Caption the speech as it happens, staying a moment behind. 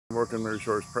Working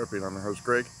Resource Prepping. I'm your host,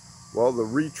 Greg. Well, the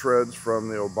retreads from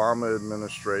the Obama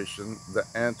administration, the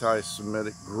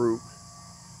anti-Semitic group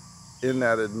in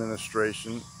that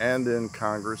administration and in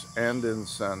Congress and in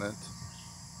Senate,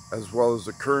 as well as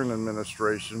the current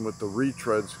administration with the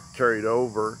retreads carried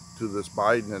over to this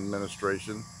Biden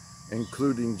administration,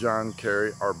 including John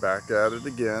Kerry, are back at it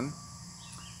again.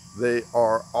 They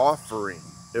are offering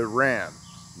Iran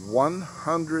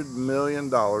 $100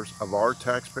 million of our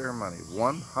taxpayer money,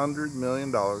 $100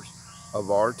 million of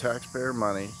our taxpayer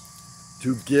money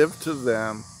to give to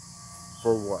them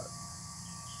for what?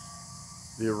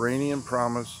 The Iranian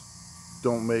promise,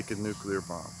 don't make a nuclear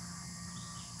bomb.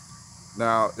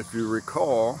 Now, if you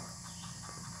recall,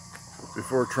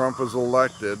 before Trump was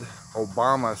elected,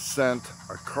 Obama sent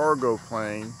a cargo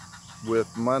plane with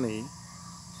money,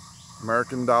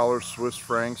 American dollars, Swiss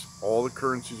francs, all the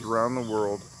currencies around the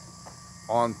world,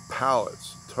 on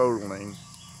pallets totaling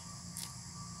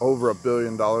over $1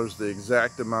 billion. The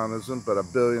exact amount isn't, but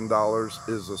 $1 billion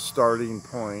is a starting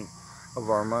point of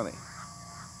our money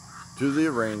to the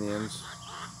Iranians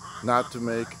not to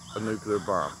make a nuclear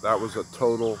bomb. That was a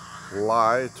total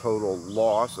lie, a total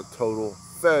loss, a total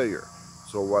failure.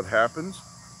 So what happens?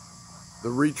 The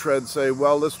retreads say,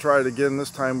 well, let's try it again. This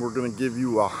time we're going to give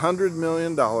you $100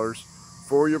 million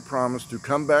for your promise to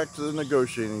come back to the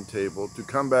negotiating table, to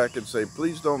come back and say,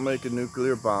 please don't make a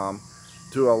nuclear bomb,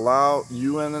 to allow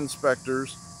UN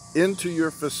inspectors into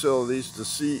your facilities to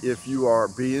see if you are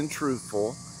being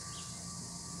truthful,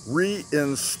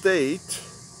 reinstate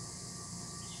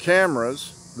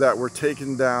cameras that were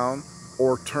taken down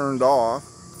or turned off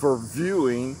for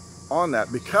viewing on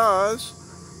that, because,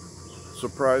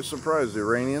 surprise, surprise, the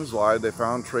Iranians lied. They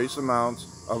found trace amounts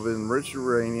of enriched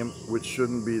uranium which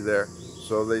shouldn't be there.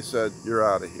 So they said, you're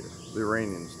out of here. The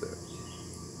Iranians did.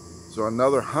 So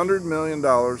another $100 million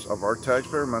of our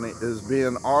taxpayer money is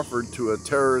being offered to a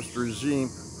terrorist regime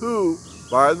who,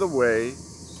 by the way,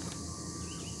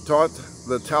 taught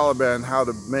the Taliban how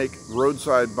to make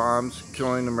roadside bombs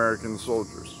killing American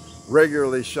soldiers,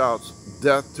 regularly shouts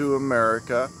death to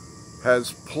America,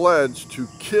 has pledged to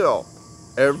kill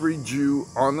every Jew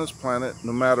on this planet,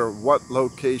 no matter what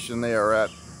location they are at,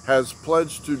 has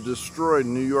pledged to destroy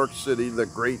New York City, the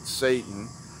great Satan,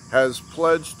 has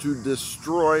pledged to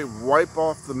destroy, wipe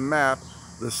off the map,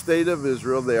 the state of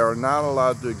Israel. They are not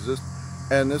allowed to exist.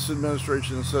 And this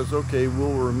administration says, okay,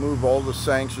 we'll remove all the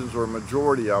sanctions, or a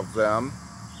majority of them,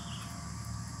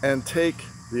 and take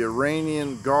the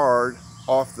Iranian Guard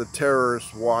off the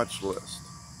terrorist watch list.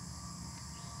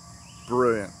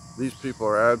 Brilliant. These people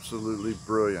are absolutely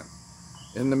brilliant.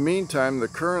 In the meantime, the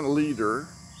current leader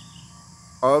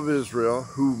of Israel,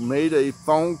 who made a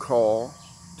phone call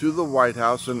to the White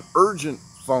House, an urgent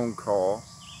phone call,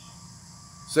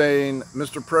 saying,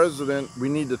 Mr. President, we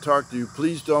need to talk to you.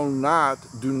 Please do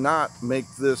not make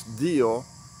this deal.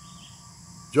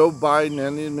 Joe Biden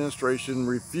and the administration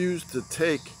refused to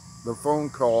take the phone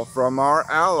call from our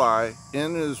ally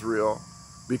in Israel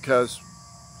because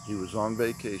he was on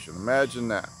vacation. Imagine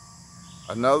that.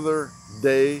 Another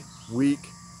day, week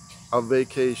of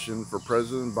vacation for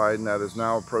President Biden that is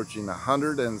now approaching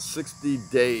 160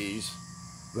 days,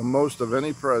 the most of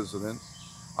any president.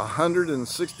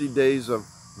 160 days of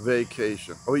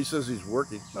vacation. Oh, he says he's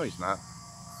working. No, he's not.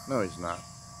 No, he's not.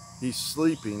 He's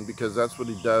sleeping, because that's what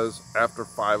he does after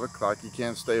 5 o'clock. He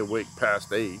can't stay awake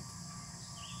past 8.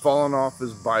 Falling off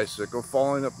his bicycle,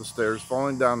 falling up the stairs,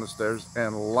 falling down the stairs,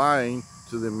 and lying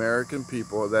to the American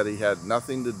people that he had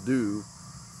nothing to do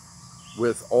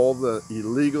with all the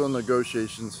illegal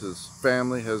negotiations his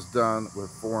family has done with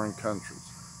foreign countries.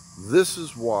 This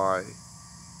is why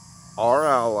our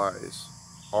allies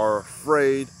are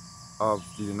afraid of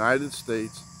the United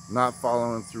States not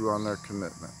following through on their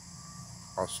commitment.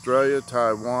 Australia,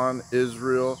 Taiwan,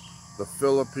 Israel, the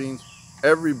Philippines,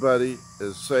 everybody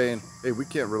is saying, hey, we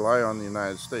can't rely on the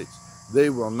United States. They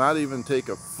will not even take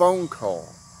a phone call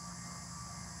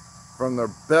from their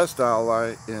best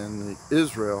ally in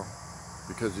Israel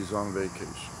because he's on vacation.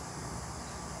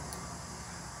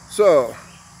 So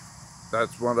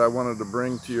that's what I wanted to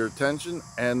bring to your attention,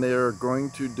 and they are going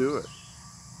to do it.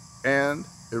 And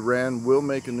Iran will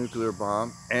make a nuclear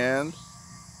bomb, and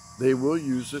they will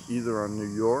use it either on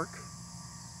New York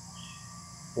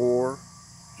or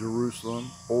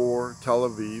Jerusalem or Tel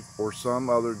Aviv or some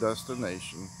other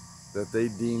destination that they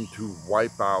deem to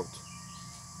wipe out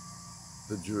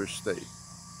the Jewish state.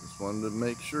 Just wanted to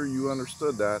make sure you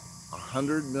understood that.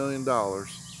 $100 million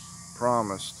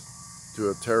promised to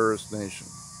a terrorist nation.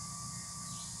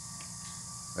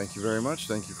 Thank you very much.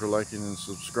 Thank you for liking and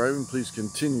subscribing. Please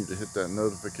continue to hit that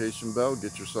notification bell.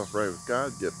 Get yourself right with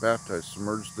God. Get baptized,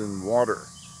 submerged in water.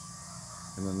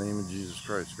 In the name of Jesus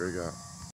Christ, Greg out.